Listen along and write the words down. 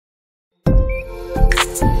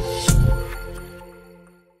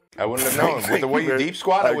I wouldn't have known. With the way you deep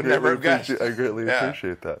squat, I would never have guessed. I greatly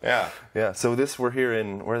appreciate that. Yeah. Yeah. So we're here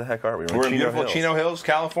in, where the heck are we? We're in beautiful Chino Hills,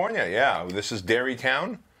 California. Yeah. This is Dairy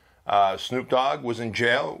Town. Snoop Dogg was in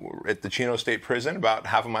jail at the Chino State Prison, about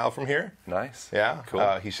half a mile from here. Nice. Yeah.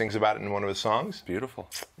 Cool. He sings about it in one of his songs. Beautiful.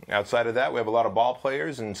 Outside of that, we have a lot of ball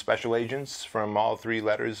players and special agents from all three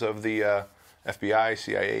letters of the FBI,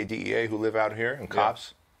 CIA, DEA who live out here, and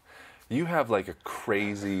cops. You have like a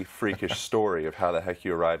crazy, freakish story of how the heck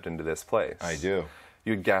you arrived into this place. I do.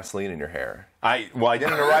 You had gasoline in your hair. I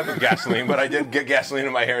didn't arrive with gasoline, but I did get gasoline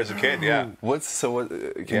in my hair as a kid. Yeah. Can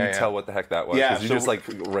you tell what the heck that was? Yeah. Because you just like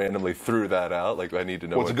randomly threw that out. Like, I need to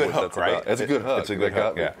know. Well, it's a good hook, right? About. It's a good hook. It's a good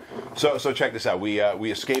hook. Yeah. So check this out. We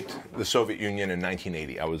escaped the Soviet Union in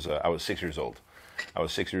 1980. I was 6 years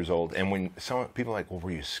old. And when some people are like, well,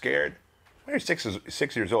 were you scared? When you're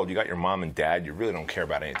six years old, you got your mom and dad. You really don't care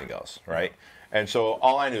about anything else, right? And so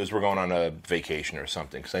all I knew is we're going on a vacation or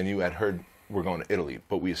something, because I'd heard we're going to Italy.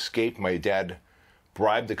 But we escaped. My dad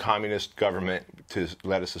bribed the communist government to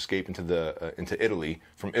let us escape into Italy.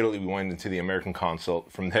 From Italy, we went into the American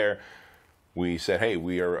consulate. From there, we said, hey,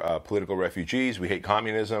 we are political refugees. We hate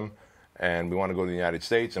communism, and we want to go to the United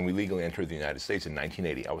States. And we legally entered the United States in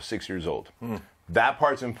 1980. I was 6 years old. That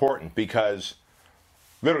part's important because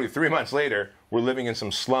literally 3 months later, we're living in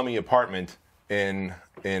some slummy apartment in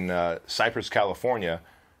Cypress, California,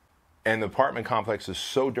 and the apartment complex is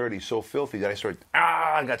so dirty, so filthy that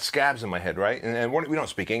I got scabs in my head, right? And we don't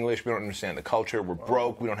speak English, we don't understand the culture, we're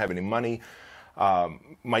broke, we don't have any money.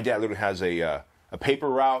 My dad literally has a paper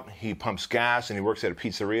route, he pumps gas, and he works at a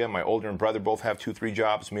pizzeria. My older brother both have 2-3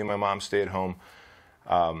 jobs. Me and my mom stay at home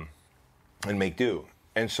and make do.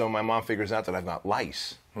 And so my mom figures out that I've got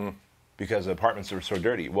lice. Because the apartments are so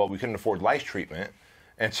dirty. Well, we couldn't afford lice treatment,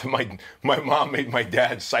 and so my mom made my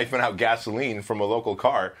dad siphon out gasoline from a local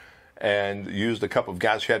car, and used a cup of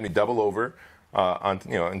gas. She had me double over into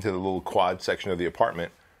the little quad section of the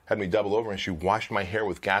apartment. Had me double over, and she washed my hair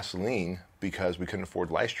with gasoline because we couldn't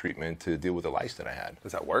afford lice treatment to deal with the lice that I had.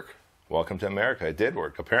 Does that work? Welcome to America. It did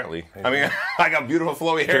work, apparently. I mean, I got beautiful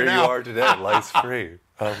flowy hair now. Here you are today, lice-free.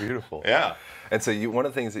 How beautiful. Yeah. And so one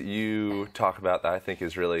of the things that you talk about that I think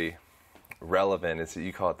is really relevant is that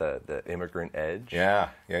you call it the immigrant edge. Yeah.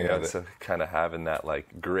 So kind of having that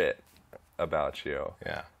like grit about you.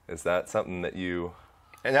 Yeah. Is that something that you...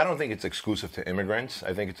 And I don't think it's exclusive to immigrants.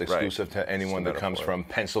 I think it's exclusive to anyone that comes from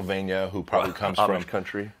Pennsylvania, who probably comes from Amish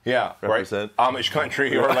country. Yeah, represent. Right. Amish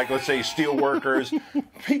country, or like, let's say, steel workers,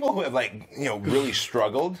 people who have really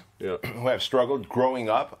struggled, who have struggled growing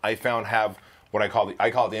up. I found have what I call it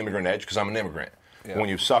the immigrant edge, because I'm an immigrant. Yeah. When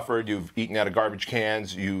you've suffered, you've eaten out of garbage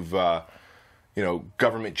cans, you've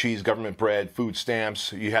government cheese, government bread, food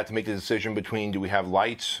stamps. You had to make the decision between, do we have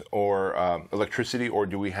lights or electricity, or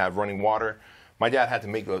do we have running water? My dad had to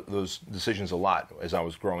make those decisions a lot as I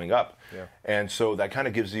was growing up. Yeah. And so that kind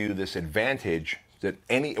of gives you this advantage that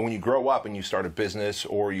when you grow up and you start a business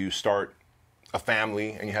or you start a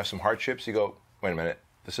family and you have some hardships, you go, wait a minute,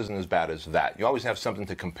 this isn't as bad as that. You always have something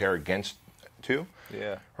to compare against to.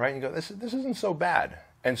 Yeah. Right? And you go, this isn't so bad.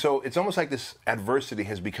 And so it's almost like this adversity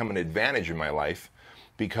has become an advantage in my life,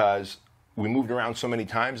 because we moved around so many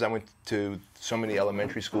times. I went to so many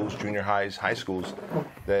elementary schools, junior highs, high schools,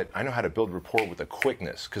 that I know how to build rapport with a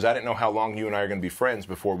quickness, because I didn't know how long you and I are going to be friends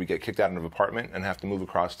before we get kicked out of an apartment and have to move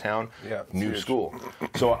across town, new school.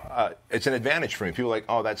 So it's an advantage for me. People are like,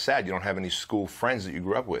 oh, that's sad, you don't have any school friends that you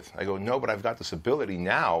grew up with. I go, no, but I've got this ability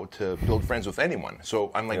now to build friends with anyone.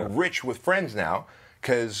 So I'm rich with friends now,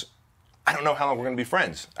 because I don't know how long we're going to be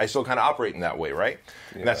friends. I still kind of operate in that way, right?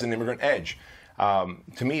 Yeah. And that's an immigrant edge.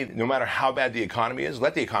 To me, no matter how bad the economy is,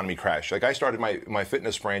 let the economy crash. Like, I started my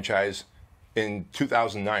fitness franchise in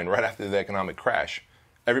 2009, right after the economic crash.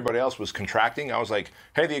 Everybody else was contracting. I was like,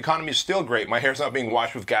 hey, the economy is still great. My hair's not being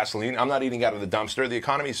washed with gasoline. I'm not eating out of the dumpster. The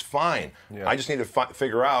economy's fine. Yeah. I just need to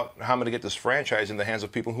figure out how I'm going to get this franchise in the hands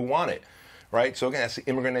of people who want it. Right? So again, that's the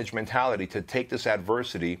immigrant edge mentality, to take this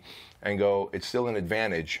adversity and go, it's still an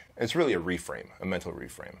advantage. It's really a reframe, a mental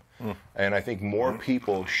reframe. And I think more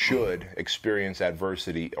people should experience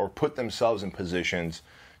adversity or put themselves in positions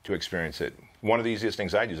to experience it. One of the easiest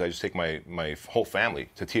things I do is I just take my whole family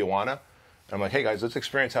to Tijuana. And I'm like, hey guys, let's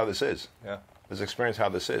experience how this is. Yeah. Let's experience how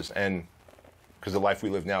this is. And because the life we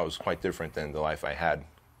live now is quite different than the life I had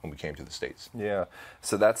when we came to the States. Yeah.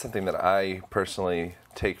 So that's something that I personally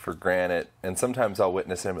take for granted. And sometimes I'll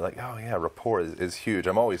witness it and be like, oh yeah, rapport is huge.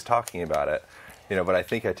 I'm always talking about it, but I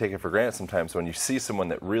think I take it for granted sometimes. When you see someone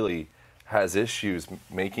that really has issues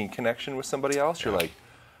making connection with somebody else, you're like,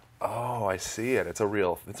 Oh, I see it. It's a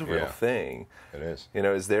real thing. It is. You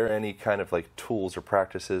know, is there any kind of like tools or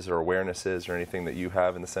practices or awarenesses or anything that you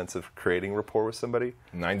have in the sense of creating rapport with somebody?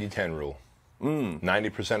 90-10 rule.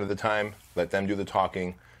 90% of the time, let them do the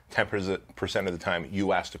talking. 10% of the time,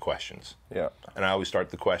 you ask the questions. Yeah. And I always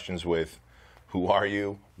start the questions with, who are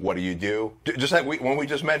you? What do you do? Just like when we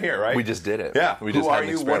just met here, right? We just did it. Yeah. We just who are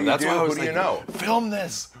you? What do you do? Who do you know? Film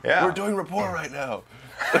this. Yeah. We're doing Rapport right now.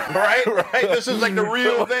 Right? This is like the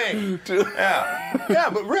real thing. Yeah. Yeah,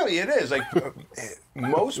 but really it is. Like,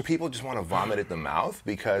 most people just want to vomit at the mouth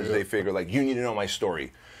because they figure, like, you need to know my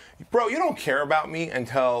story. Bro, you don't care about me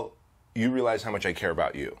until you realize how much I care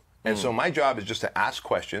about you. And so my job is just to ask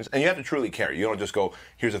questions, and you have to truly care. You don't just go,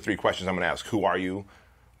 here's the 3 questions I'm going to ask. Who are you?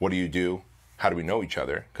 What do you do? How do we know each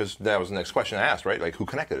other? Because that was the next question I asked, right? Like, who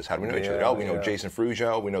connected us? How do we know each other? Oh, we know Jason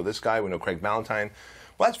Ferrugio. We know this guy. We know Craig Ballantyne.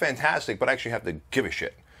 Well, that's fantastic, but I actually have to give a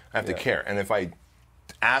shit. I have to care. And if I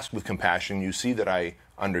ask with compassion, you see that I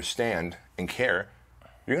understand and care,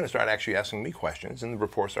 you're going to start actually asking me questions, and the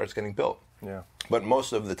rapport starts getting built. Yeah. But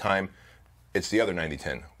most of the time, it's the other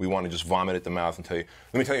 90-10. We want to just vomit at the mouth and tell you,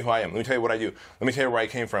 let me tell you who I am. Let me tell you what I do. Let me tell you where I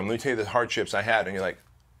came from. Let me tell you the hardships I had. And you're like,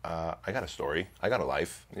 I got a story. I got a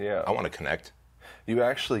life. Yeah. I want to connect. You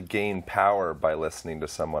actually gain power by listening to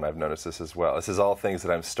someone. I've noticed this as well. This is all things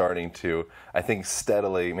that I'm starting to, I think,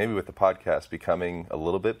 steadily, maybe with the podcast, becoming a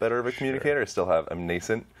little bit better of a communicator. I'm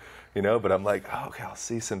nascent, you know, but I'm like, oh, okay, I'll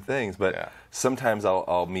see some things. But sometimes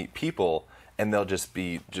I'll meet people and they'll just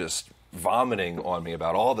be vomiting on me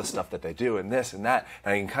about all the stuff that they do and this and that,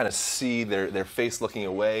 and I can kind of see their face looking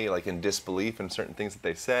away, like in disbelief in certain things that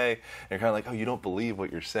they say, and you're kind of like, oh, you don't believe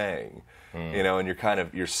what you're saying, you know, and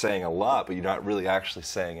you're saying a lot, but you're not really actually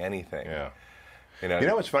saying anything. Yeah. You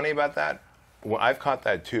know what's funny about that? Well, I've caught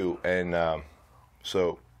that too, and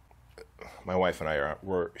so my wife and I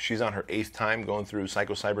she's on her 8th time going through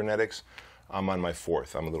psychocybernetics. I'm on my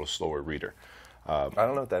 4th. I'm a little slower reader. I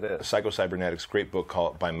don't know what that is. Psychocybernetics, great book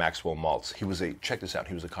by Maxwell Maltz. He was check this out,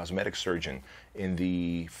 he was a cosmetic surgeon in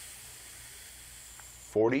the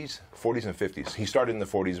 40s and 50s. He started in the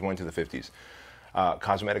 40s, went to the 50s.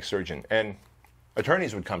 Cosmetic surgeon. And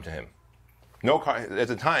attorneys would come to him. At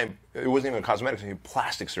the time, it wasn't even a cosmetic surgeon,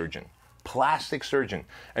 plastic surgeon. Plastic surgeon.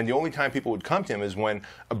 And the only time people would come to him is when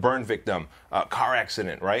a burn victim, a car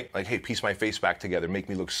accident, right? Like, hey, piece my face back together, make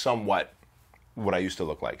me look somewhat what I used to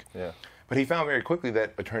look like. Yeah. But he found very quickly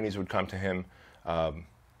that attorneys would come to him,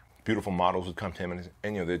 beautiful models would come to him,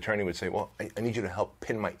 and you know, the attorney would say, well, I need you to help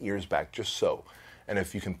pin my ears back just so. And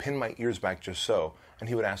if you can pin my ears back just so, and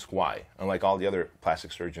he would ask why. Unlike all the other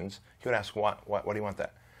plastic surgeons, he would ask, why do you want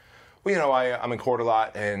that? Well, you know, I'm in court a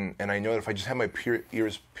lot, and I know that if I just had my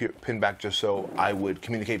ears pinned back just so, I would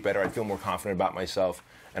communicate better, I'd feel more confident about myself,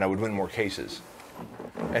 and I would win more cases.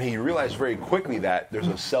 And he realized very quickly that there's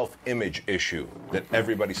a self-image issue that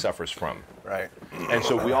everybody suffers from. Right. And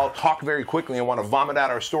so we all talk very quickly and want to vomit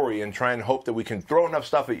out our story and try and hope that we can throw enough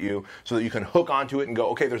stuff at you so that you can hook onto it and go,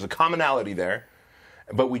 okay, there's a commonality there.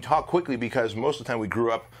 But we talk quickly because most of the time we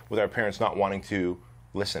grew up with our parents not wanting to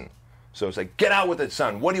listen. So it's like, get out with it,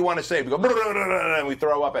 son. What do you want to say? We go, blah, blah, blah, blah, and we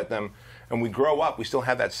throw up at them. And we grow up, we still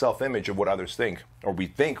have that self-image of what others think, or we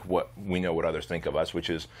think we know what others think of us, which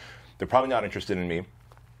is, they're probably not interested in me.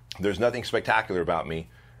 There's nothing spectacular about me.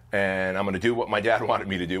 And I'm going to do what my dad wanted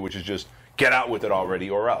me to do, which is just get out with it already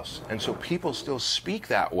or else. And so people still speak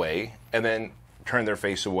that way and then turn their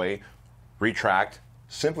face away, retract,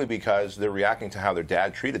 simply because they're reacting to how their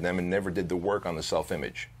dad treated them and never did the work on the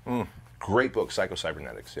self-image. Great book,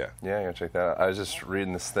 Psychocybernetics, yeah. Yeah, I gotta check that out. I was just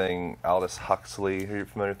reading this thing, Aldous Huxley. Are you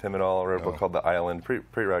familiar with him at all? I wrote a book called The Island. Pretty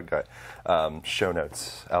rad guy. Show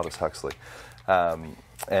notes, Aldous Huxley.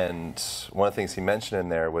 And one of the things he mentioned in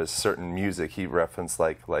there was certain music. He referenced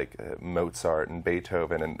like Mozart and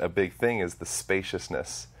Beethoven, and a big thing is the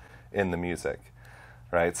spaciousness in the music,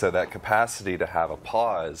 right? So that capacity to have a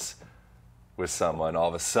pause with someone, all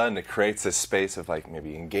of a sudden it creates this space of like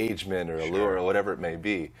maybe engagement or allure or whatever it may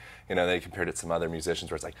be. You know, they compared it to some other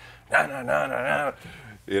musicians where it's like, no, no, no, no, no.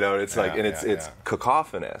 You know, it's like, and it's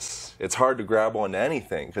cacophonous. It's hard to grab onto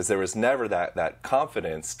anything because there was never that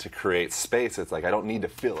confidence to create space. It's like, I don't need to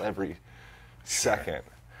fill every second.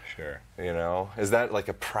 Sure. You know, is that like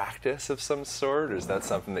a practice of some sort, or is that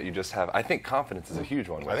something that you just have? I think confidence is a huge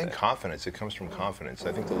one. I think confidence, it comes from confidence.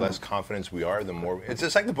 I think the less confidence we are, the more, it's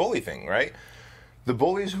just like the bully thing, right? The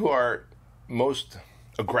bullies who are most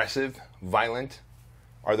aggressive, violent,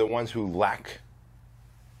 are the ones who lack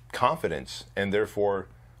confidence and therefore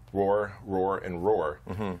roar, roar, and roar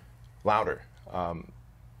louder.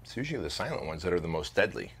 It's usually the silent ones that are the most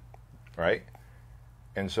deadly, right?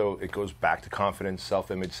 And so it goes back to confidence,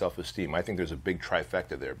 self-image, self-esteem. I think there's a big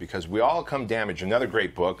trifecta there because we all come damaged. Another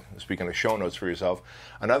great book, speaking of show notes for yourself,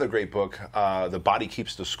 another great book, The Body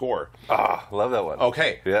Keeps the Score. Ah, love that one.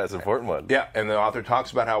 Okay. Yeah, it's an important one. Yeah, and the author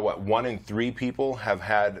talks about how, 1 in 3 people have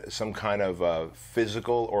had some kind of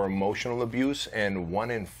physical or emotional abuse, and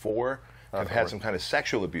 1 in 4 have had some kind of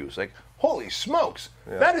sexual abuse. Like, holy smokes.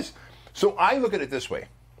 Yeah. That is... So I look at it this way.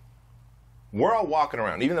 We're all walking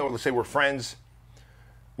around, even though, let's say we're friends,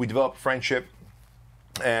 we develop a friendship,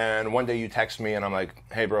 and one day you text me and I'm like,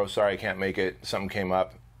 hey bro, sorry I can't make it, something came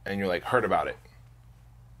up, and you're like, heard about it.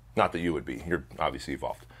 Not that you would be, you're obviously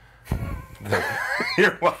evolved.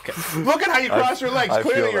 You're welcome. Look at how you cross your legs,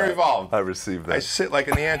 clearly you're evolved. I received that. I sit like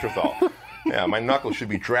a Neanderthal. Yeah, my knuckles should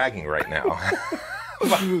be dragging right now.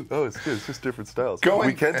 Oh, it's good. It's just different styles.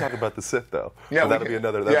 We can talk about the Sith, though. Yeah, that'll be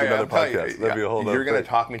another podcast. That'll be a whole. You're going to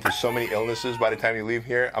talk me to so many illnesses by the time you leave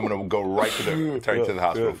here. I'm going to go right to the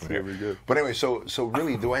hospital from here. Good. But anyway, so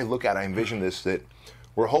really, the way I look at it, I envision this, that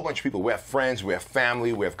we're a whole bunch of people. We have friends, we have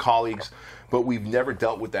family, we have colleagues, but we've never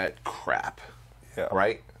dealt with that crap. Yeah.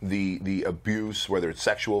 Right? The abuse, whether it's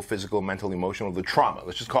sexual, physical, mental, emotional, the trauma.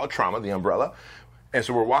 Let's just call it trauma, the umbrella. And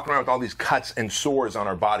so we're walking around with all these cuts and sores on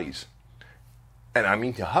our bodies. And I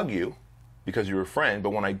mean to hug you because you're a friend, but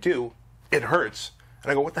when I do, it hurts.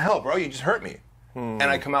 And I go, what the hell, bro? You just hurt me. And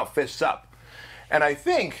I come out fists up. And I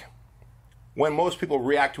think when most people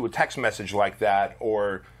react to a text message like that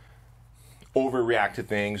or overreact to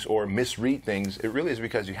things or misread things, it really is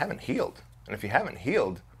because you haven't healed. And if you haven't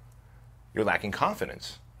healed, you're lacking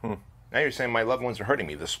confidence. Now you're saying my loved ones are hurting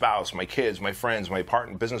me, the spouse, my kids, my friends, my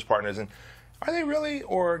business partners, and are they really?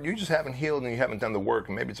 Or you just haven't healed and you haven't done the work,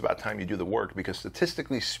 and maybe it's about time you do the work, because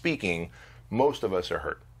statistically speaking, most of us are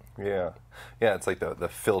hurt. Yeah. Yeah, it's like the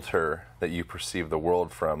filter that you perceive the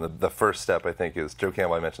world from. The first step, I think, is, Joe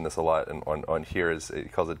Campbell, I mentioned this a lot on here, is he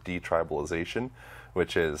calls it detribalization,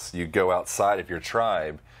 which is you go outside of your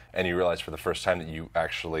tribe and you realize for the first time that you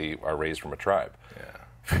actually are raised from a tribe.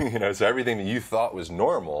 Yeah. So everything that you thought was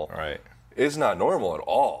normal is not normal at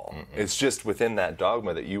all. It's just within that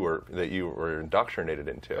dogma that you were indoctrinated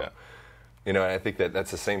into. Yeah. And I think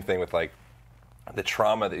that's the same thing with like the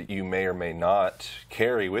trauma that you may or may not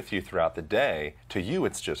carry with you throughout the day. To you,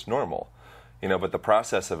 it's just normal. But the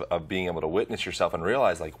process of being able to witness yourself and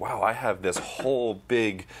realize, like, wow, I have this whole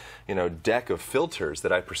big, deck of filters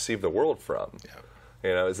that I perceive the world from.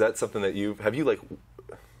 Yeah. Is that something that have you like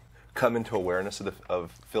come into awareness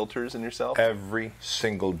of filters in yourself? Every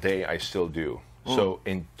single day I still do. So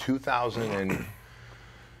in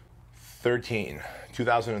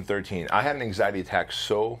 2013, I had an anxiety attack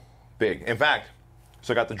so big. In fact,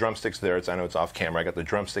 so I got the drumsticks there. I know it's off camera. I got the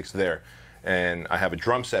drumsticks there. And I have a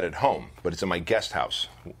drum set at home, but it's in my guest house.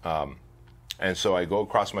 And so I go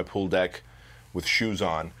across my pool deck with shoes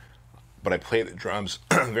on, but I play the drums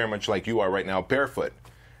very much like you are right now, barefoot.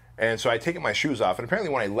 And so I take my shoes off, and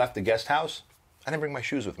apparently when I left the guest house, I didn't bring my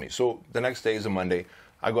shoes with me. So the next day is a Monday.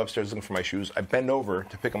 I go upstairs looking for my shoes. I bend over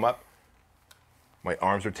to pick them up. My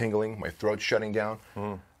arms are tingling. My throat's shutting down.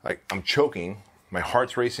 Like, I'm choking. My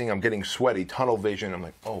heart's racing. I'm getting sweaty, tunnel vision. I'm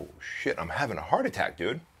like, oh, shit, I'm having a heart attack,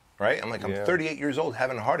 dude. Right? I'm like, I'm 38 years old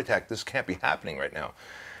having a heart attack. This can't be happening right now.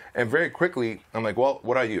 And very quickly, I'm like, well,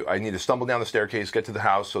 what do I do? I need to stumble down the staircase, get to the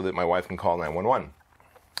house so that my wife can call 911.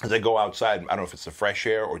 As I go outside, I don't know if it's the fresh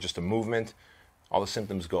air or just a movement, all the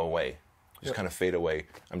symptoms go away, just kind of fade away.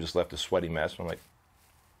 I'm just left a sweaty mess. I'm like,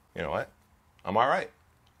 you know what? I'm all right.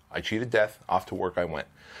 I cheated death. Off to work I went.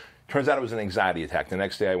 Turns out it was an anxiety attack. The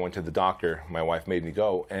next day I went to the doctor. My wife made me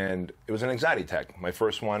go, and it was an anxiety attack, my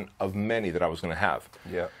first one of many that I was going to have.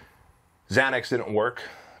 Yeah. Xanax didn't work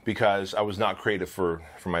because I was not creative for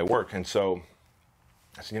my work. And so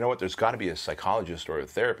I said, you know what? There's got to be a psychologist or a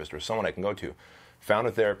therapist or someone I can go to. Found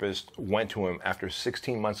a therapist, went to him after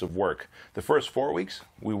 16 months of work. The first 4 weeks,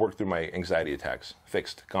 we worked through my anxiety attacks.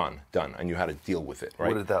 Fixed, gone, done. I knew how to deal with it, right?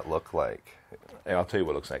 What did that look like? And I'll tell you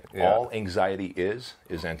what it looks like. Yeah. All anxiety is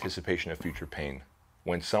anticipation of future pain.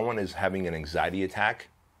 When someone is having an anxiety attack,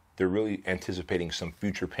 they're really anticipating some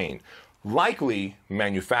future pain. Likely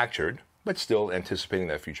manufactured, but still anticipating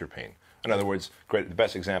that future pain. In other words, the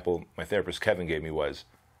best example my therapist Kevin gave me was,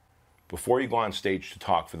 before you go on stage to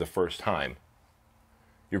talk for the first time,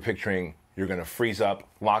 you're picturing you're going to freeze up,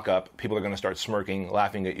 lock up, people are going to start smirking,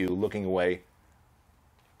 laughing at you, looking away.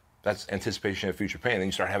 That's anticipation of future pain. Then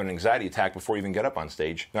you start having an anxiety attack before you even get up on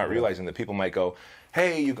stage, not realizing that people might go,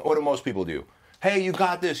 hey, what do most people do? Hey, you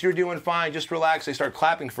got this, you're doing fine, just relax. They start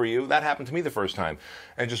clapping for you. That happened to me the first time.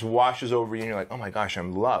 And it just washes over you and you're like, oh my gosh,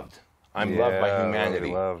 I'm loved. I'm loved by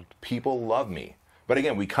humanity. Loved. People love me. But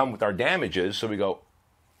again, we come with our damages, so we go,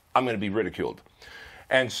 I'm going to be ridiculed.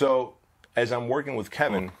 And so as I'm working with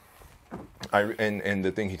Kevin, and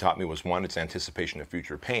the thing he taught me was, one, it's anticipation of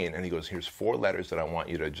future pain. And he goes, here's 4 letters that I want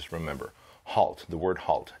you to just remember. HALT, the word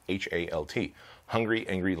HALT, H-A-L-T. Hungry,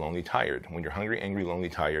 angry, lonely, tired. When you're hungry, angry, lonely,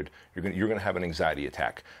 tired, you're going to have an anxiety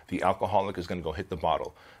attack. The alcoholic is going to go hit the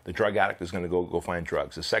bottle. The drug addict is going to go find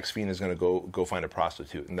drugs. The sex fiend is going to go find a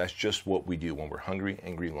prostitute. And that's just what we do when we're hungry,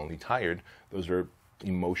 angry, lonely, tired. Those are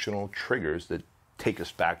emotional triggers that take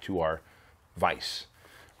us back to our vice,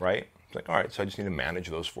 right? It's like, all right, so I just need to manage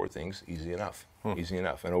those 4 things. Easy enough. Easy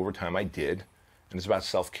enough. And over time I did. And it's about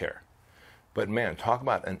self-care. But man, talk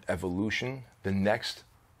about an evolution. The next,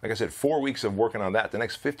 like I said, 4 weeks of working on that. The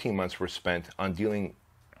next 15 months were spent on dealing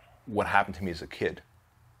what happened to me as a kid,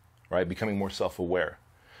 right? Becoming more self-aware.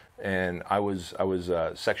 And I was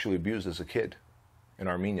sexually abused as a kid in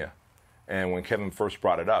Armenia. And when Kevin first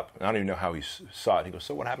brought it up, I don't even know how he saw it. He goes,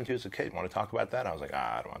 so what happened to you as a kid? You want to talk about that? I was like,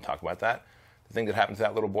 I don't want to talk about that. The thing that happened to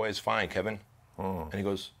that little boy is fine, Kevin. And he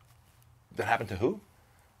goes, that happened to who?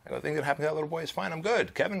 I go, the thing that happened to that little boy is fine. I'm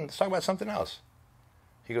good. Kevin, let's talk about something else.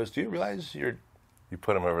 He goes, do you realize you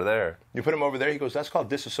put him over there? You put him over there? He goes, that's called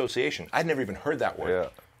disassociation. I'd never even heard that word. Yeah.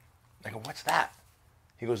 I go, what's that?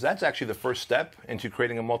 He goes, that's actually the first step into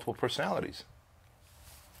creating a multiple personalities.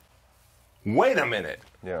 Wait a minute.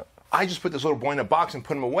 Yeah. I just put this little boy in a box and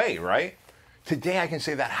put him away, right? Today I can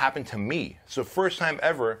say that happened to me. So first time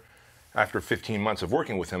ever, after 15 months of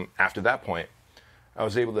working with him, after that point, I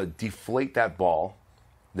was able to deflate that ball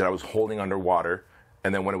that I was holding underwater,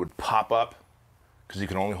 and then when it would pop up, because you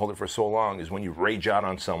can only hold it for so long, is when you rage out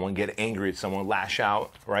on someone, get angry at someone, lash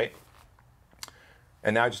out, right?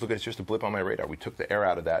 And now I just look at it's just a blip on my radar. We took the air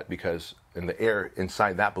out of that because in the air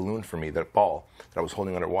inside that balloon for me, that ball that I was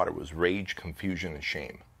holding underwater, was rage, confusion, and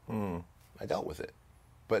shame. I dealt with it.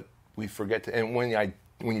 But we forget to, and when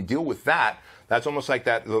you deal with that, that's almost like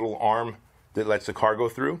that little arm that lets the car go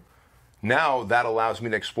through. Now that allows me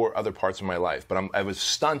to explore other parts of my life. But I was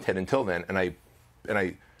stunted until then, and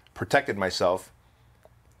I protected myself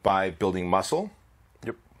by building muscle,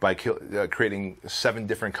 by creating 7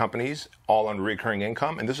 different companies, all on recurring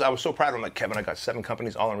income. And I was so proud of him. Like, Kevin, I got 7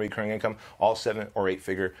 companies, all on recurring income, all 7 or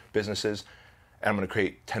 8-figure businesses, and I'm going to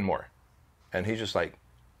create 10 more. And he's just like,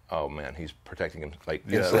 oh man, he's protecting him, like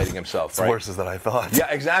insulating himself. It's right? worse than I thought.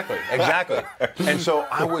 Yeah, exactly. And so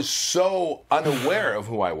I was so unaware of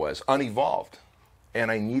who I was, unevolved,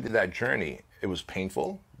 and I needed that journey. It was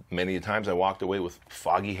painful. Many times I walked away with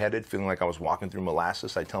foggy-headed, feeling like I was walking through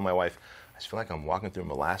molasses. I tell my wife, I just feel like I'm walking through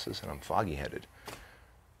molasses and I'm foggy-headed.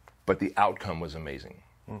 But the outcome was amazing.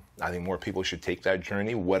 I think more people should take that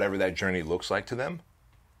journey, whatever that journey looks like to them.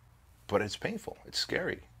 But it's painful. It's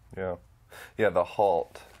scary. Yeah. Yeah, the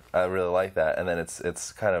HALT. I really like that. And then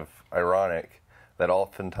it's kind of ironic that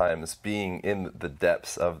oftentimes being in the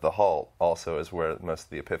depths of the HALT also is where most of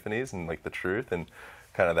the epiphanies and like the truth and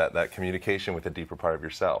kind of that communication with a deeper part of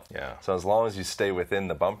yourself. Yeah. So as long as you stay within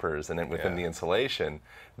the bumpers and within the insulation,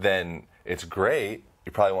 then it's great.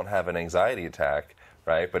 You probably won't have an anxiety attack,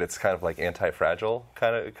 right? But it's kind of like anti-fragile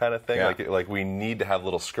kind of thing. Yeah. Like we need to have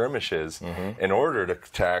little skirmishes in order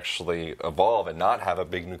to actually evolve and not have a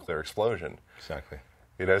big nuclear explosion. Exactly.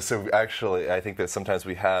 You know, so actually, I think that sometimes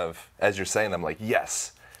we have, as you're saying, I'm like,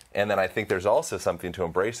 yes. And then I think there's also something to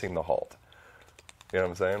embracing the HALT. You know what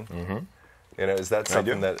I'm saying? Mm-hmm. You know, is that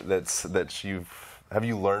something have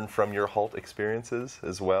you learned from your HALT experiences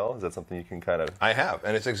as well? Is that something you can kind of... I have,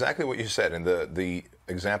 and it's exactly what you said. And the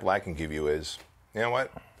example I can give you is, you know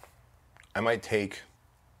what? I might take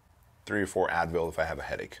 3 or 4 Advil if I have a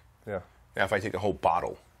headache. Yeah. Now, if I take a whole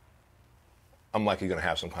bottle, I'm likely going to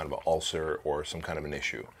have some kind of an ulcer or some kind of an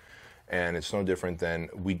issue. And it's no different than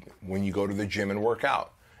when you go to the gym and work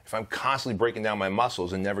out. If I'm constantly breaking down my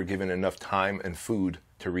muscles and never given enough time and food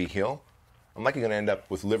to re-heal, I'm likely going to end up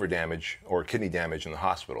with liver damage or kidney damage in the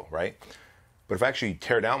hospital, right? But if I actually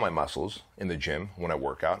tear down my muscles in the gym when I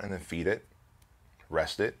work out and then feed it,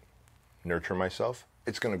 rest it, nurture myself,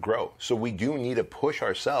 it's going to grow. So we do need to push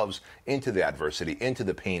ourselves into the adversity, into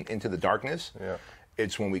the pain, into the darkness. Yeah.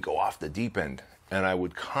 It's when we go off the deep end. And I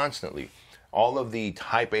would constantly, all of the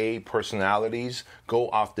type A personalities go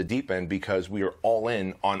off the deep end because we are all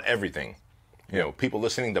in on everything. You know, people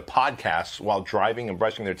listening to podcasts while driving and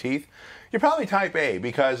brushing their teeth, you're probably type A,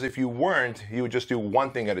 because if you weren't, you would just do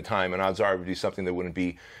one thing at a time, and odds are it would be something that wouldn't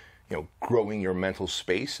be, you know, growing your mental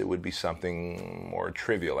space. It would be something more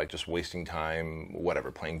trivial, like just wasting time, whatever,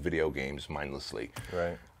 playing video games mindlessly.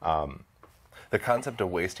 Right. The concept of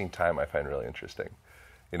wasting time I find really interesting.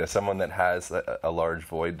 You know, someone that has a large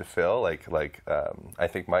void to fill, like I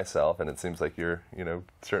think myself, and it seems like you're, you know,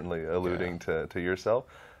 certainly alluding to yourself.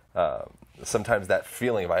 sometimes that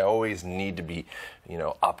feeling of I always need to be,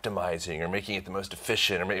 optimizing or making it the most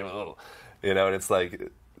efficient or making it a little, and it's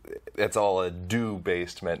like it's all a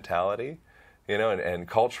do-based mentality. And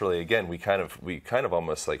culturally, again, we kind of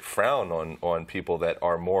almost like frown on people that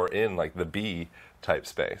are more in like the B type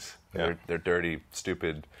space. Yeah. They're dirty,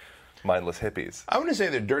 stupid, mindless hippies. I wouldn't say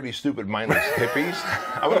they're dirty, stupid, mindless hippies.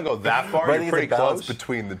 I wouldn't go that far. But You're pretty balance close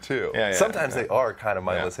between the two. Yeah, Sometimes they are kind of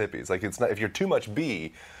mindless hippies. Like it's not if you're too much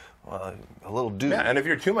B, well, a little do. Yeah, and if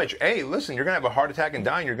you're too much A, listen, you're gonna have a heart attack and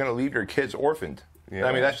die, and you're gonna leave your kids orphaned. Yeah.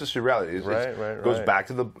 I mean, that's just the reality. It goes back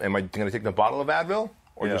to am I gonna take the bottle of Advil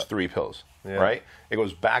or just 3 pills? Yeah. Right? It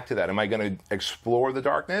goes back to that. Am I gonna explore the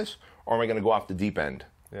darkness or am I gonna go off the deep end?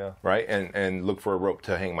 Yeah. Right? And look for a rope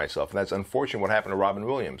to hang myself. And that's unfortunate what happened to Robin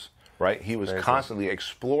Williams. Right? He was constantly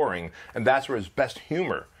exploring, and that's where his best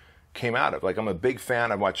humor came out of. Like, I'm a big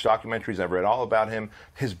fan. I've watched documentaries. I've read all about him.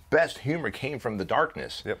 His best humor came from the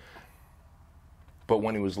darkness. Yep. But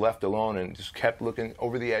when he was left alone and just kept looking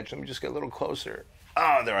over the edge, let me just get a little closer.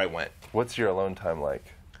 Ah, there I went. What's your alone time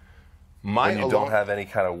like? When you don't have any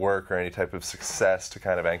kind of work or any type of success to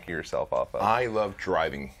kind of anchor yourself off of? I love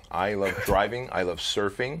driving. I love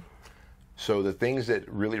surfing. So the things that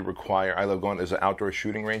really require, I love going, there's an outdoor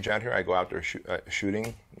shooting range out here. I go outdoor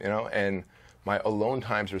shooting, and my alone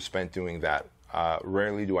times are spent doing that.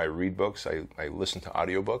 Rarely do I read books. I listen to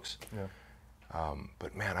audiobooks. Yeah.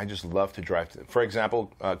 But man, I just love to drive. For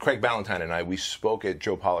example, Craig Ballantyne and I, we spoke at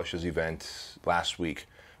Joe Polish's event last week.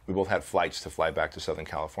 We both had flights to fly back to Southern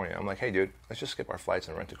California. I'm like, hey dude, let's just skip our flights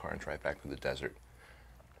and rent a car and drive back to the desert.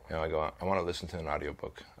 I go, I want to listen to an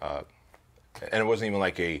audiobook. And it wasn't even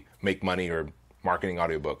like a make money or marketing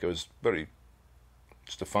audiobook. It was really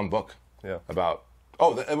just a fun book. Yeah. About, I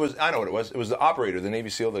know what it was. It was the operator, the Navy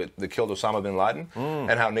SEAL that killed Osama bin Laden,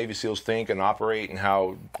 and how Navy SEAls think and operate, and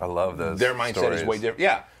how I love those their mindset stories. is way different.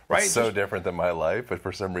 Yeah, right? It's so different than my life, but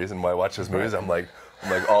for some reason when I watch those movies, I'm like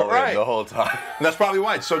all in the whole time. And that's probably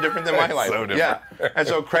why it's so different than my life. So different. Yeah. And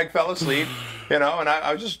so Craig fell asleep, and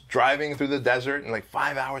I was just driving through the desert in like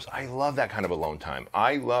 5 hours. I love that kind of alone time.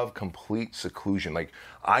 I love complete seclusion. Like,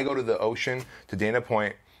 I go to the ocean, to Dana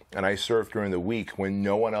Point, and I surf during the week when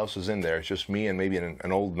no one else is in there. It's just me and maybe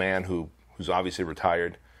an old man who's obviously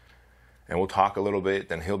retired. And we'll talk a little bit,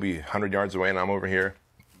 then he'll be 100 yards away and I'm over here.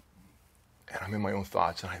 And I'm in my own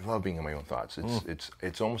thoughts, and I love being in my own thoughts.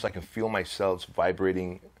 It's almost like I can feel myself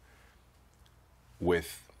vibrating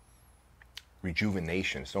with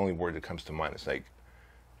rejuvenation. It's the only word that comes to mind. It's like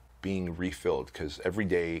being refilled, because every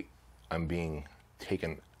day I'm being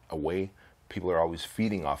taken away. People are always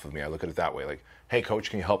feeding off of me. I look at it that way. Like, hey, coach,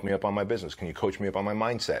 can you help me up on my business? Can you coach me up on my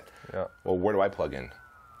mindset? Yeah. Well, where do I plug in?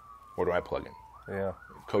 Yeah.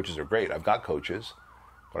 Coaches are great. I've got coaches.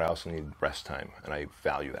 But I also need rest time, and I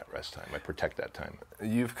value that rest time. I protect that time.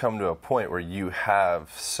 You've come to a point where you have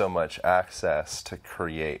so much access to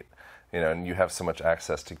create, and you have so much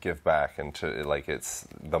access to give back, and to, like, it's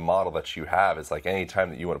the model that you have is like any time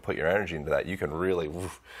that you want to put your energy into that, you can really,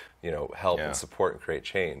 help and support and create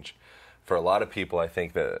change. For a lot of people, I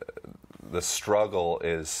think that the struggle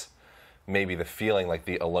is maybe the feeling like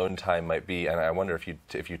the alone time might be, and I wonder if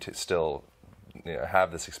you still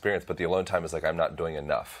have this experience, but the alone time is like, I'm not doing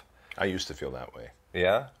enough. I used to feel that way.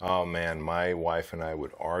 Yeah? Oh man, my wife and I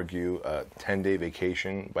would argue. A 10-day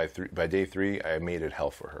vacation, by day 3, I made it hell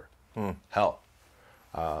for her. Hell.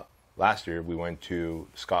 Last year, we went to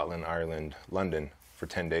Scotland, Ireland, London for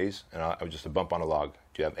 10 days, and I was just a bump on a log.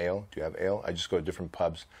 Do you have ale? Do you have ale? I just go to different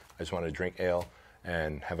pubs. I just want to drink ale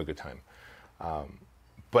and have a good time.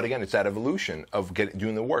 But again, it's that evolution of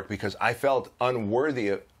doing the work, because I felt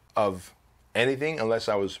unworthy of anything unless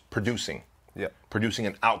I was producing. Yeah. Producing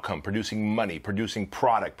an outcome, producing money, producing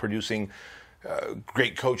product, producing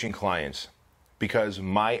great coaching clients. Because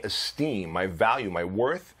my esteem, my value, my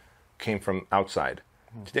worth came from outside.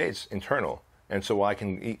 Today it's internal. And so while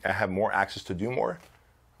I have more access to do more,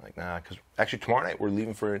 I'm like, nah, because actually tomorrow night we're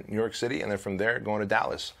leaving for New York City, and then from there going to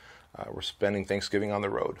Dallas. We're spending Thanksgiving on the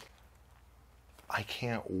road. I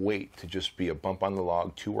can't wait to just be a bump on the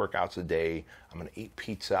log, 2 workouts a day. I'm going to eat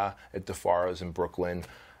pizza at DeFara's in Brooklyn.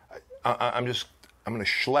 I'm going to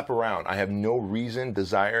schlep around. I have no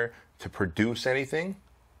desire to produce anything,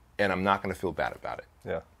 and I'm not going to feel bad about it.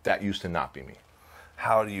 Yeah. That used to not be me.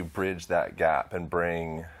 How do you bridge that gap and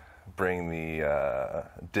bring the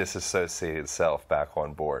disassociated self back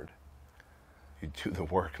on board? You do the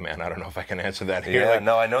work, man. I don't know if I can answer that here. Yeah,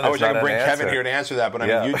 no, I know that's I wish I could bring answer. Kevin here to answer that, but I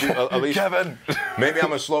mean, you do at least. Kevin! Maybe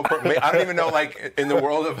I'm a slow person. I don't even know, like, in the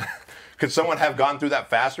world of Could someone have gone through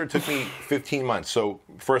that faster? It took me 15 months. So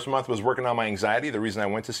first month was working on my anxiety. The reason I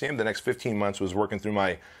went to see him. The next 15 months was working through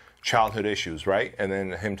my childhood issues, right? And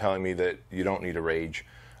then him telling me that you don't need to rage.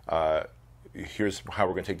 Here's how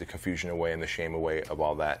we're going to take the confusion away and the shame away of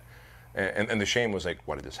all that. And the shame was like,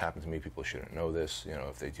 why did this happen to me? People shouldn't know this. You know,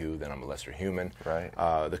 if they do, then I'm a lesser human. Right.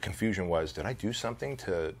 The confusion was, did I do something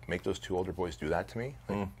to make those two older boys do that to me?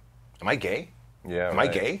 Like, am I gay? Yeah. Am I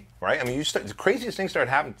gay? Right? I mean, the craziest things start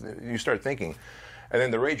happening. You start thinking, and then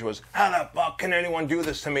the rage was, how the fuck can anyone do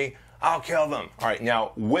this to me? I'll kill them. All right.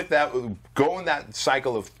 Now, with that, go in that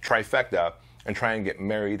cycle of trifecta and try and get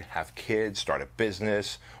married, have kids, start a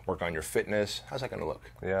business, work on your fitness. How's that going to look?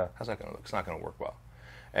 Yeah. How's that going to look? It's not going to work well.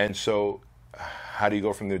 And so, how do you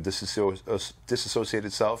go from the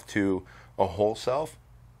disassociated self to a whole self?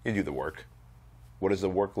 You do the work. What does the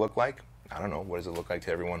work look like? I don't know. What does it look like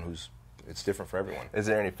to everyone it's different for everyone. Is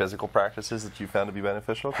there any physical practices that you found to be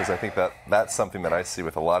beneficial? Because I think that's something that I see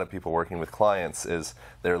with a lot of people working with clients is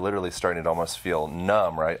they're literally starting to almost feel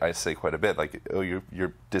numb, right? I say quite a bit, like, oh,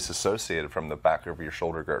 you're disassociated from the back of your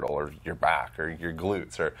shoulder girdle or your back or your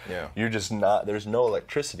glutes, or you're just not, there's no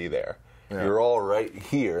electricity there. Yeah. You're all right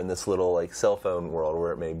here in this little like cell phone world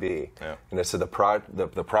where it may be. Yeah. You know, so the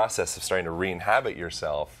process of starting to re-inhabit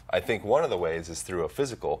yourself, I think one of the ways is through a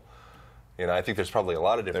physical. You know, I think there's probably a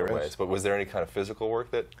lot of different ways, but was there any kind of physical work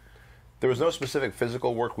that? There was no specific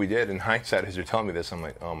physical work we did. In hindsight, as you're telling me this, I'm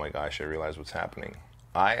like, oh my gosh, I realize what's happening.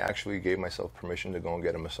 I actually gave myself permission to go and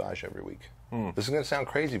get a massage every week. This is going to sound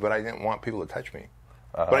crazy, but I didn't want people to touch me.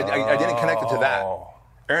 But I didn't connect it to that.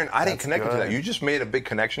 Aaron, I didn't connect it to that. You just made a big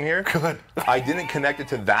connection here. Good. I didn't connect it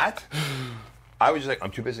to that. I was just like,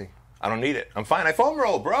 I'm too busy. I don't need it. I'm fine. I foam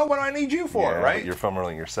roll, bro. What do I need you for, right? But you're foam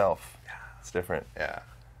rolling yourself. Yeah. It's different. Yeah.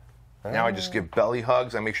 Now I just give belly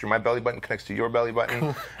hugs. I make sure my belly button connects to your belly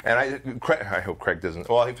button. And I hope Craig doesn't.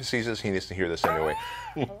 Well, if he sees this, he needs to hear this anyway.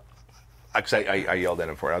 I yelled at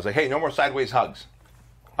him for it. I was like, hey, no more sideways hugs.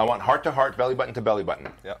 I want heart to heart, belly button to belly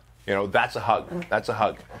button. Yeah. You know, that's a hug. That's a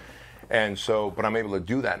hug. And so, but I'm able to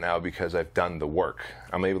do that now because I've done the work.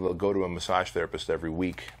 I'm able to go to a massage therapist every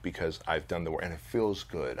week because I've done the work. And it feels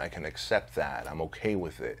good. I can accept that. I'm okay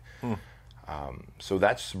with it. So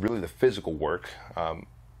that's really the physical work.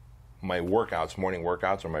 My workouts, morning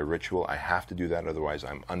workouts, are my ritual. I have to do that, otherwise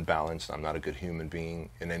I'm unbalanced. I'm not a good human being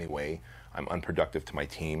in any way. I'm unproductive to my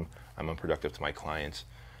team. I'm unproductive to my clients.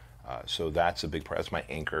 So that's a big part. That's my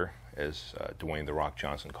anchor, as Dwayne "The Rock"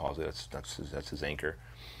 Johnson calls it. That's his anchor.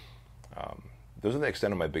 Those are the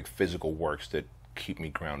extent of my big physical works that keep me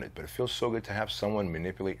grounded. But it feels so good to have someone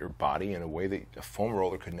manipulate your body in a way that a foam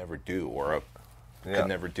roller could never do, or could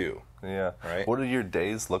never do. Yeah. Right? What do your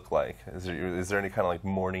days look like? Is there any kind of like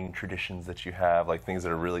morning traditions that you have, like things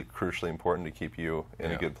that are really crucially important to keep you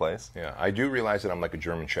in a good place? Yeah. I do realize that I'm like a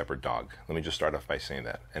German Shepherd dog. Let me just start off by saying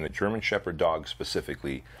that. And a German Shepherd dog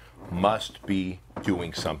specifically must be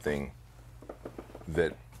doing something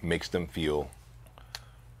that makes them feel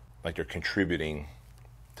like they're contributing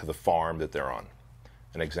to the farm that they're on.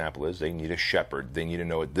 An example is they need a shepherd. They need to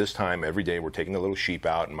know at this time every day we're taking the little sheep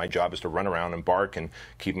out, and my job is to run around and bark and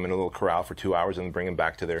keep them in a little corral for 2 hours and then bring them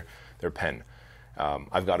back to their pen.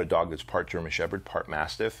 I've got a dog that's part German Shepherd, part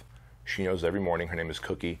Mastiff. She knows every morning, her name is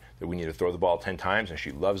Cookie, that we need to throw the ball 10 times, and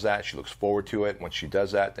she loves that. She looks forward to it. Once she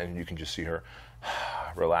does that, then you can just see her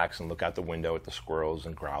relax and look out the window at the squirrels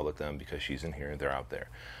and growl at them because she's in here and they're out there.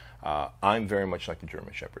 I'm very much like the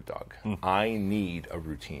German Shepherd dog. I need a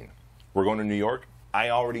routine. We're going to New York.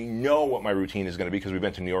 I already know what my routine is going to be because we've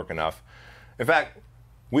been to New York enough. In fact,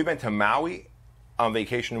 we've been to Maui on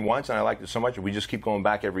vacation once, and I liked it so much, we just keep going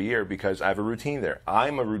back every year because I have a routine there.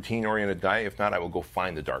 I'm a routine-oriented guy. If not, I will go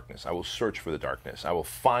find the darkness. I will search for the darkness. I will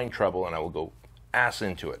find trouble, and I will go ass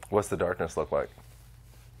into it. What's the darkness look like?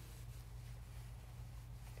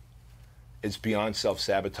 It's beyond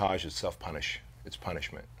self-sabotage. It's self-punish. It's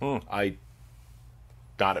punishment. I'm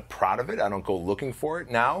not proud of it. I don't go looking for it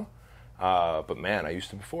now. But man, I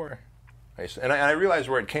used to before. And I realized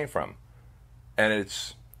where it came from. And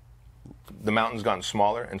it's, the mountain's gotten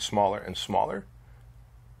smaller and smaller and smaller.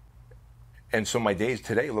 And so my days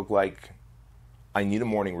today look like I need a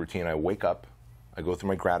morning routine. I wake up, I go through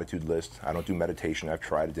my gratitude list. I don't do meditation. I've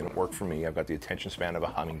tried. It didn't work for me. I've got the attention span of a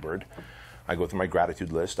hummingbird. I go through my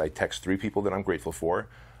gratitude list. I text 3 people that I'm grateful for.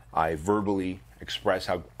 I verbally express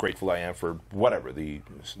how grateful I am for whatever, the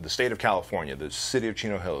state of California, the city of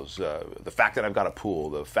Chino Hills, the fact that I've got a pool,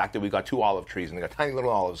 the fact that we've got 2 olive trees and they got tiny little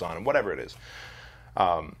olives on them, whatever it is.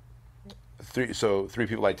 three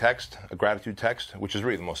people I text, a gratitude text, which is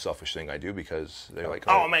really the most selfish thing I do because they're like,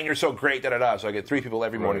 oh man, you're so great, da da da. So I get 3 people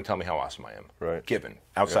every morning tell me how awesome I am. Right. Given,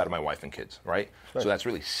 outside of my wife and kids, right? So that's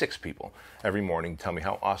really 6 people every morning tell me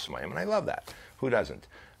how awesome I am. And I love that. Who doesn't?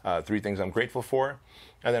 3 things I'm grateful for.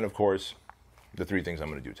 And then, of course, the 3 things I'm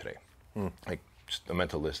going to do today. Like just a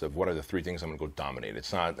mental list of what are the 3 things I'm going to go dominate.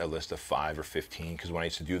 It's not a list of 5 or 15, because when I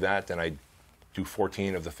used to do that, then I do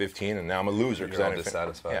 14 of the 15, and now I'm a loser. You're all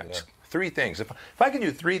dissatisfied. Yeah. 3 things. If I can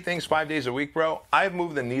do 3 things 5 days a week, bro, I've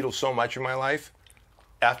moved the needle so much in my life.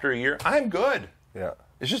 After a year, I'm good. Yeah.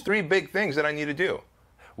 It's just 3 big things that I need to do.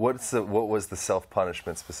 What was the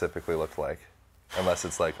self-punishment specifically look like? Unless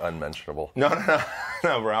it's like unmentionable. No,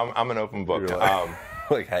 bro. I'm an open book.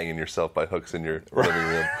 Like hanging yourself by hooks in your living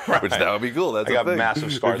room, which that would be cool. That's I got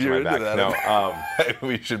massive scars on my back. That,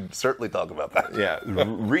 we should certainly talk about that. Yeah,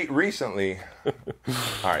 recently. All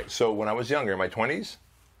right, so when I was younger, in my 20s,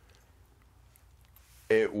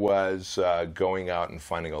 it was going out and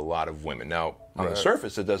finding a lot of women. Now, on the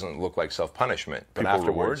surface, it doesn't look like self-punishment, but People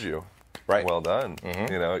afterwards, reward you. Right? Well done.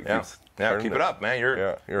 You know, it keeps keep it up, man.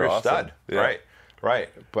 You're you're a awesome. stud. Yeah. Right.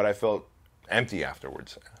 But I felt empty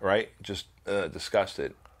afterwards. Right? Just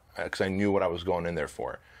disgusted, because I knew what I was going in there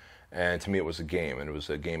for, and to me it was a game, and it was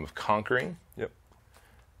a game of conquering. Yep.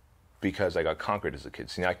 Because I got conquered as a kid.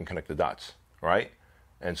 See, now I can connect the dots, right?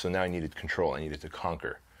 And so now I needed control. I needed to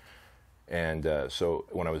conquer. And so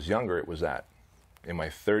when I was younger, it was that. In my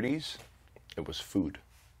 30s, it was food.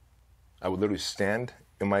 I would literally stand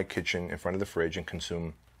in my kitchen in front of the fridge and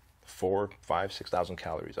consume 4,000, 5,000, 6,000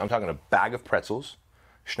 calories. I'm talking a bag of pretzels,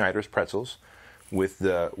 Schneider's pretzels, with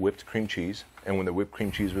the whipped cream cheese. And when the whipped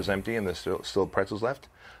cream cheese was empty and there's still pretzels left,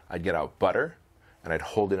 I'd get out butter, and I'd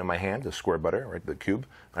hold it in my hand, the square butter, right, the cube,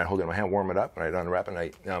 and I'd hold it in my hand, warm it up, and I'd unwrap it, and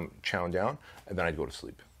I'd chow down, and then I'd go to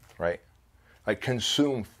sleep, right? I'd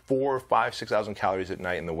consume 4,000, 5,000, 6,000 calories at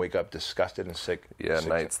night and then wake up disgusted and sick. Yeah,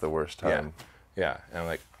 night's the worst time. Yeah, and I'm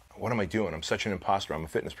like, what am I doing? I'm such an imposter. I'm a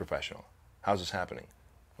fitness professional. How's this happening?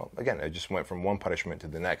 Well, again, I just went from one punishment to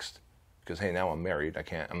the next, because, hey, now I'm married.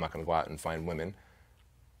 I'm not going to go out and find women.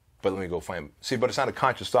 But let me go find. See, but it's not a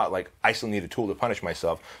conscious thought. Like, I still need a tool to punish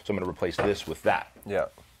myself, so I'm going to replace this with that. Yeah.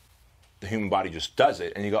 The human body just does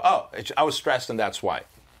it, and you go, oh, I was stressed, and that's why.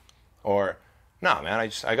 Or, no,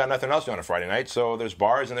 man, I got nothing else to do on a Friday night, so there's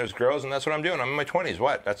bars and there's girls, and that's what I'm doing. I'm in my 20s.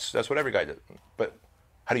 What? That's what every guy did. But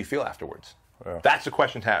how do you feel afterwards? Yeah. That's the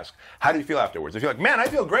question to ask. How do you feel afterwards? If you're like, man, I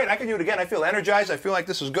feel great. I can do it again. I feel energized. I feel like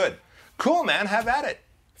this is good. Cool, man. Have at it.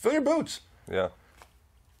 Fill your boots. Yeah.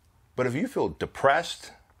 But if you feel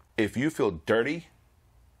depressed, if you feel dirty,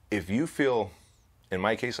 if you feel, in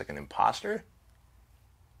my case, like an imposter,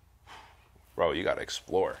 bro, you got to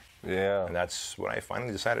explore. Yeah. And that's what I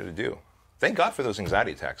finally decided to do. Thank God for those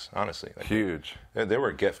anxiety attacks, honestly. Like, huge. They were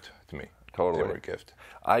a gift to me. Totally. They were a gift.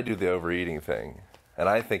 I do the overeating thing. And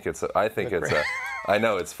I think it's I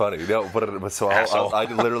know it's funny. No, but so I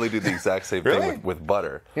literally do the exact same thing with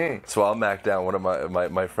butter. So I'll mac down one of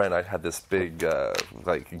my friend. I had this big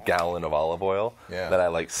like gallon of olive oil that I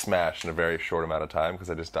like smashed in a very short amount of time, because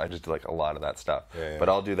I just do like a lot of that stuff. Yeah. But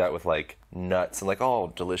I'll do that with like nuts and like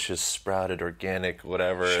delicious sprouted organic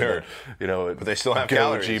whatever. Sure. And, but they still have goji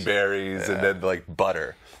calories. berries and then like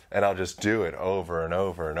butter. And I'll just do it over and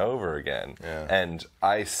over and over again. Yeah. And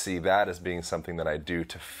I see that as being something that I do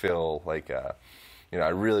to feel like, I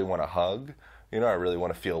really want to hug. I really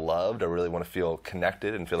want to feel loved. I really want to feel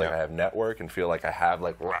connected and feel like I have network and feel like I have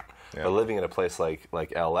like. But living in a place like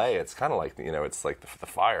LA, it's kind of like it's like the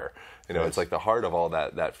fire. It's like the heart of all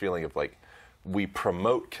that feeling of like, we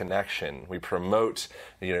promote connection, we promote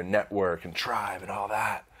network and tribe and all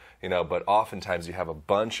that. But oftentimes you have a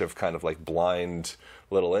bunch of kind of like blind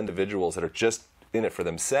little individuals that are just in it for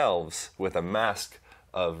themselves with a mask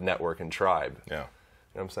of network and tribe. Yeah. You know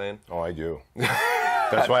what I'm saying? Oh, I do.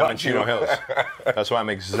 That's why I'm in Chino Hills. That's why I'm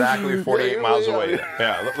exactly 48 miles away.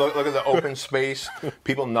 Yeah, look at the open space.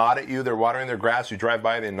 People nod at you. They're watering their grass. You drive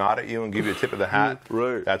by, they nod at you and give you a tip of the hat.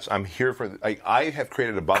 Right. I'm here for. I have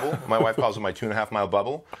created a bubble. My wife calls it my 2.5 mile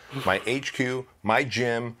bubble. My HQ, my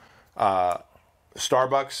gym,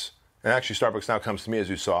 Starbucks. And actually, Starbucks now comes to me, as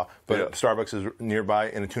you saw. But Starbucks is nearby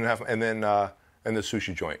in a 2.5, and then and the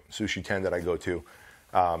sushi joint, Sushi 10, that I go to,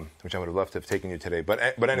 which I would have loved to have taken you today. But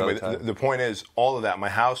anyway, the point is, all of that, my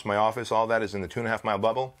house, my office, all that is in the 2.5 mile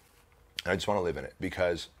bubble. And I just want to live in it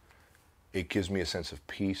because it gives me a sense of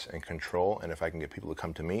peace and control. And if I can get people to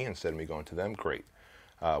come to me instead of me going to them, great.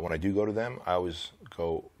 When I do go to them, I always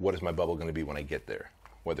go, what is my bubble going to be when I get there?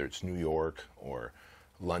 Whether it's New York or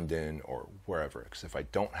London or wherever, because if I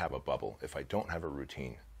don't have a bubble, if I don't have a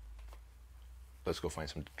routine, let's go find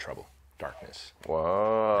some trouble. darkness.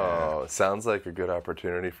 Whoa. Sounds like a good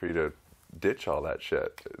opportunity for you to ditch all that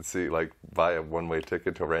shit. See, like, buy a one-way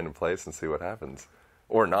ticket to a random place and see what happens.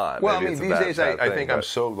 Or not. Well, Maybe I mean, it's a these bad days I thing, think I'm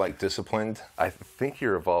so, like, disciplined. I think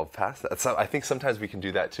you're evolved past that. So I think sometimes we can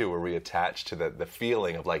do that too, where we attach to the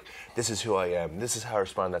feeling of like, this is who I am, this is how I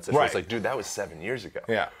respond to that situation. It's like, dude, that was 7 years ago.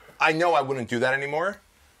 Yeah. I know I wouldn't do that anymore,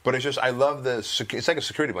 but it's just, I love it's like a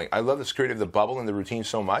security blanket. I love the security of the bubble and the routine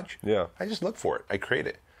so much. Yeah. I just look for it. I create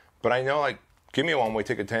it. But I know, like, give me a one-way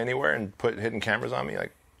ticket to anywhere and put hidden cameras on me.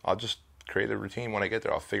 Like, I'll just create a routine when I get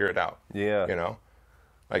there. I'll figure it out. Yeah. You know?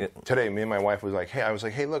 Like today, me and my wife was like,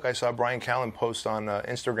 hey, look, I saw Brian Callen post on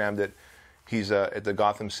Instagram that he's at the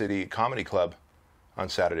Gotham City Comedy Club on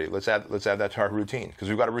Saturday. Let's add that to our routine because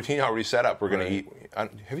we've got a routine already set up. We're going to eat. Have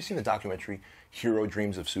you seen the documentary Hero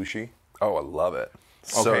Dreams of Sushi? Oh, I love it.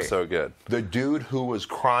 So good. The dude who was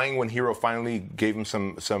crying when Hero finally gave him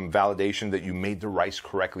some validation that you made the rice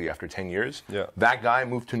correctly after 10 years. Yeah. That guy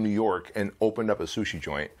moved to New York and opened up a sushi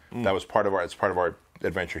joint. That was part of our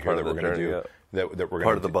adventure here that we're going to do. Yeah. That we're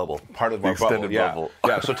part of the bubble. Part of the our extended bubble. Yeah. bubble.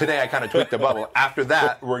 Yeah. So today I kind of tweaked the bubble. After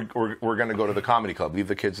that, we're going to go to the comedy club. Leave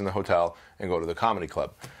the kids in the hotel and go to the comedy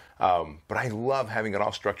club. But I love having it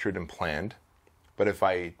all structured and planned. But if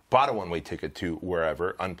I bought a one-way ticket to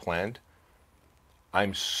wherever unplanned,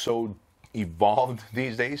 I'm so evolved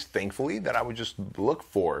these days, thankfully, that I would just look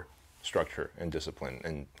for structure and discipline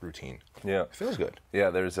and routine. Yeah. It feels good.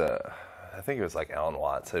 Yeah, I think it was like Alan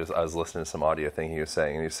Watts. I was listening to some audio thing he was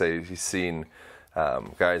saying, and he's seen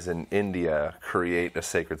guys in India create a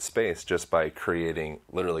sacred space just by creating,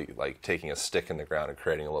 literally like taking a stick in the ground and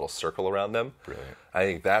creating a little circle around them. Brilliant. I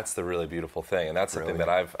think that's the really beautiful thing, and that's something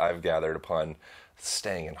Brilliant. that I've gathered upon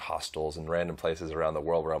staying in hostels and random places around the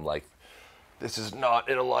world where I'm like, this is not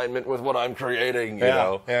in alignment with what I'm creating, you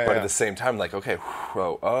know? Yeah, but at the same time, like, okay,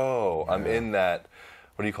 I'm in that.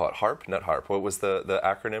 What do you call it? HARP? Not HARP. What was the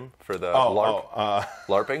acronym for the LARP?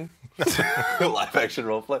 LARPing? Live action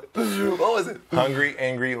role play. What was it? Hungry,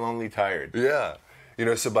 angry, lonely, tired. Yeah. You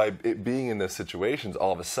know, so by it being in those situations,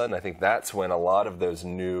 all of a sudden, I think that's when a lot of those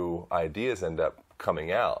new ideas end up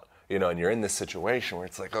coming out. You know, and you're in this situation where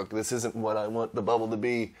it's like, oh, this isn't what I want the bubble to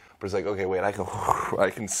be. But it's like, okay, wait, I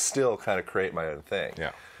can still kind of create my own thing.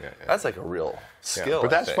 Yeah. That's like a real skill.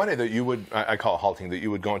 But that's funny that you would, I call it halting, that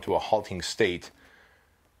you would go into a halting state,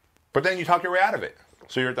 but then you talk your way out of it.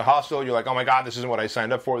 So you're at the hostel, you're like, oh my God, this isn't what I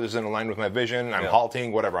signed up for, this isn't aligned with my vision, I'm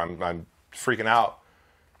halting, whatever, I'm freaking out.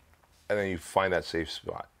 And then you find that safe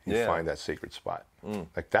spot. You find that sacred spot.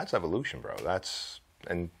 Like, that's evolution, bro.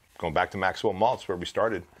 And going back to Maxwell Maltz, where we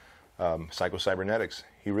started, psycho-cybernetics,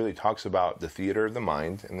 he really talks about the theater of the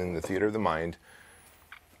mind, and then the theater of the mind,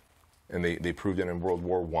 and they proved it in World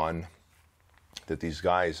War I, that these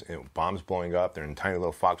guys, bombs blowing up, they're in a tiny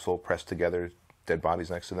little foxhole pressed together, dead bodies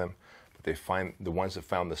next to them, but they find the ones that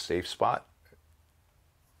found the safe spot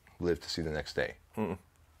lived to see the next day.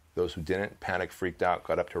 Those who didn't, panicked, freaked out,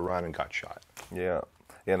 got up to run, and got shot. Yeah,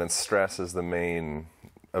 and then stress is the main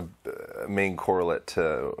correlate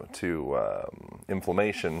to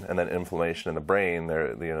inflammation, and then inflammation in the brain.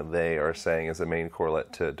 They are saying is the main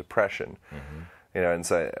correlate to depression. You know, and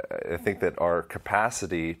so I think that our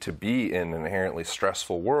capacity to be in an inherently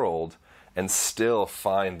stressful world and still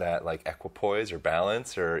find that like equipoise or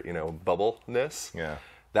balance or bubbleness. Yeah.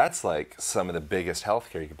 That's like some of the biggest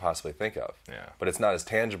healthcare you could possibly think of. Yeah. But it's not as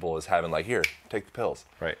tangible as having like, here, take the pills.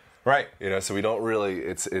 Right. You know, so we don't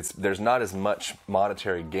really, there's not as much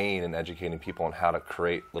monetary gain in educating people on how to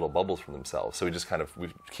create little bubbles for themselves. So we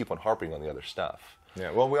keep on harping on the other stuff.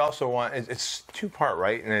 Yeah, well, we also want, it's two-part,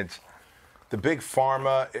 right? And it's, the big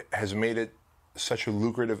pharma has made it such a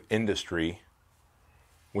lucrative industry,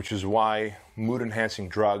 which is why mood-enhancing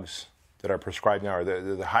drugs that are prescribed now are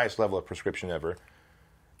the highest level of prescription ever.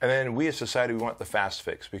 And then we as society, we want the fast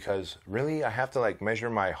fix because really I have to like measure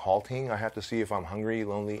my halting. I have to see if I'm hungry,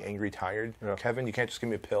 lonely, angry, tired. Yeah. Kevin, you can't just give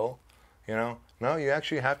me a pill, No, you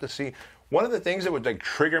actually have to see. One of the things that would like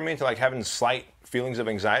trigger me into like having slight feelings of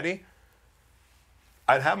anxiety,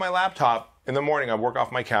 I'd have my laptop in the morning. I'd work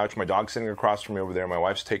off my couch. My dog's sitting across from me over there. My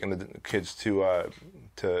wife's taking the kids to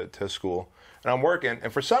school. And I'm working.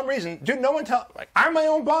 And for some reason, dude, no one like, I'm my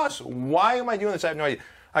own boss. Why am I doing this? I have no idea.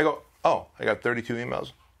 I go, oh, I got 32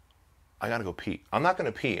 emails. I got to go pee. I'm not going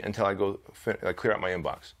to pee until I go clear out my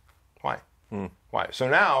inbox. Why? Why? So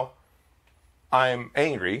now I'm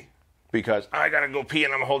angry because I got to go pee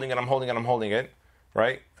and I'm holding it,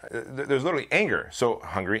 right? There's literally anger. So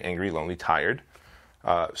hungry, angry, lonely, tired.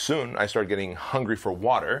 Soon I start getting hungry for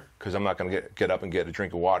water because I'm not going to get up and get a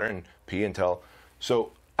drink of water and pee until...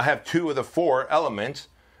 So I have 2 of the 4 elements,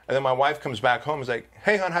 And then my wife comes back home and is like,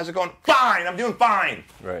 hey, hon, how's it going? Fine, I'm doing fine.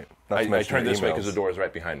 Right. I turned this way because the door is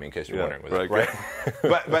right behind me, in case you're wondering. Right?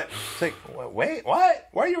 But it's like, wait, what?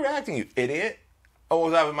 Why are you reacting, you idiot? Oh, I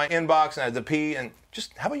was out in my inbox and I had to pee. And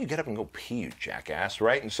just, how about you get up and go pee, you jackass,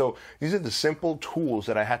 right? And so these are the simple tools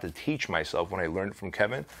that I had to teach myself when I learned it from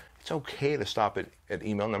Kevin. It's okay to stop at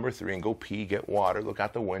email number 3 and go pee, get water, look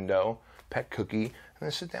out the window, pet cookie, and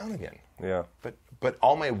then sit down again. Yeah. But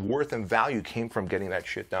all my worth and value came from getting that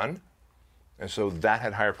shit done. And so that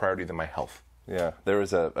had higher priority than my health. Yeah, there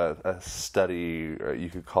was a study, or you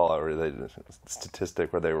could call it, or a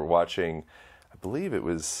statistic, where they were watching, I believe it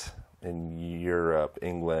was in Europe,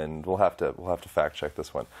 England. We'll have to fact check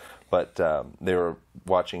this one, but they were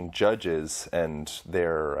watching judges and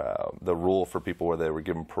the rule for people where they were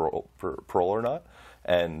given parole or not,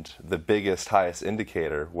 and the biggest, highest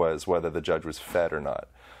indicator was whether the judge was fed or not.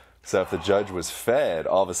 So if the judge was fed,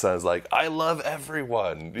 all of a sudden it's like, I love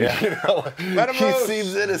everyone. Yeah. You know, Let him he loose.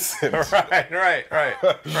 seems innocent. Right.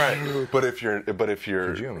 But if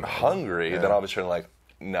you're hungry, then all of a sudden like,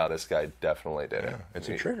 no, this guy definitely did it. It's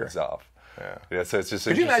a trigger. He's off. Yeah. So it's just.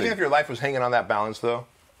 Could you imagine if your life was hanging on that balance, though?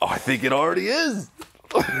 Oh, I think it already is.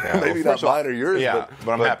 Yeah, Maybe not mine or yours. Yeah,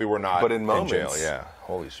 but I'm happy we're not. But in moments, jail, yeah.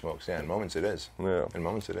 Holy smokes, yeah. In moments, it is. Yeah. In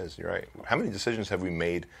moments, it is. You're right. How many decisions have we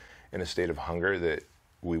made in a state of hunger that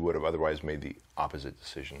we would have otherwise made the opposite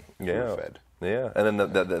decision if we were fed? Yeah, and then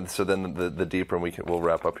the deeper, and we'll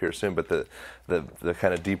wrap up here soon. But the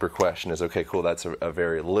kind of deeper question is, okay, cool. That's a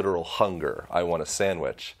very literal hunger. I want a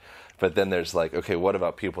sandwich. But then there's like, okay, what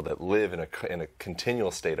about people that live in a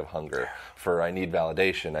continual state of hunger for I need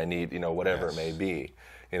validation, I need whatever it may be,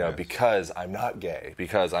 because I'm not gay,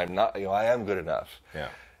 because I'm not I am good enough. Yeah.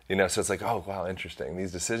 So it's like, oh, wow, interesting.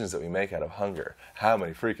 These decisions that we make out of hunger, how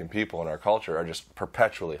many freaking people in our culture are just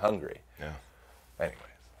perpetually hungry? Yeah. Anyways.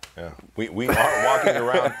 Yeah. We are walking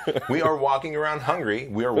around. We are walking around hungry.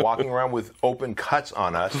 We are walking around with open cuts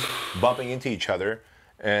on us, bumping into each other,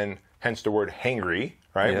 and hence the word hangry,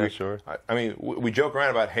 right? Yeah, sure. I mean, we joke around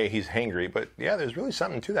about, hey, he's hangry, but yeah, there's really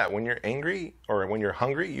something to that. When you're angry or when you're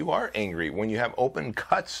hungry, you are angry. When you have open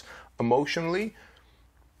cuts emotionally,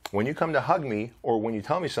 when you come to hug me or when you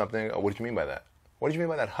tell me something, what did you mean by that? What did you mean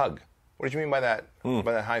by that hug? What did you mean by that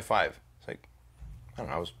high five? It's like, I don't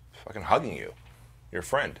know, I was fucking hugging you. You're a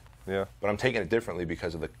friend. Yeah. But I'm taking it differently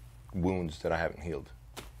because of the wounds that I haven't healed.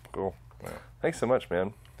 Cool. Yeah. Thanks so much,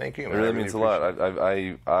 man. Thank you, man. It really means a lot.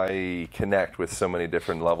 I connect with so many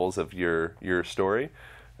different levels of your story,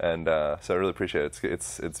 and so I really appreciate it.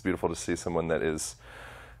 It's beautiful to see someone that is,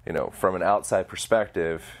 from an outside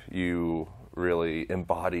perspective, you really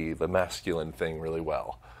embody the masculine thing really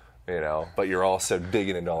well, but you're also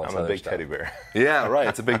digging into all this other stuff. I'm a big teddy bear. Yeah, right.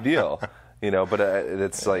 It's a big deal. But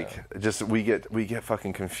it's like just we get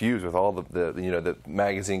fucking confused with all the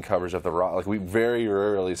magazine covers of the rock. Like we very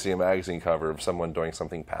rarely see a magazine cover of someone doing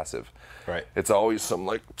something passive. Right. It's always some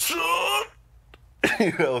like, so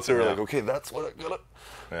we're like, okay, that's what I got.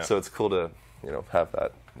 Yeah. So it's cool to have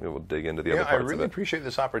that. We'll dig into the other parts I really appreciate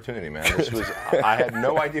this opportunity, man. I had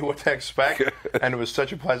no idea what to expect, and it was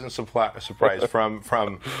such a pleasant surprise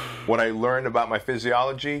from what I learned about my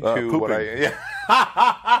physiology to pooping. what I. Yeah.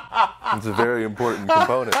 It's a very important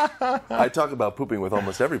component. I talk about pooping with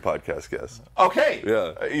almost every podcast guest. Okay.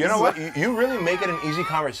 Yeah. You know what? You really make it an easy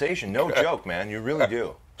conversation. No joke, man. You really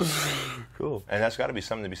do. Cool. And that's got to be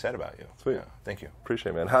something to be said about you. Sweet. Yeah, thank you.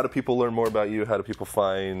 Appreciate it, man. How do people learn more about you? How do people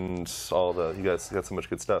find you guys got so much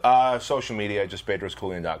good stuff? Social media, just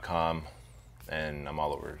bedroskeuilian.com, and I'm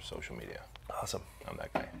all over social media. Awesome. I'm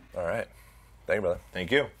that guy. All right. Thank you, brother.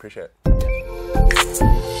 Thank you. Appreciate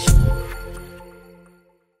it.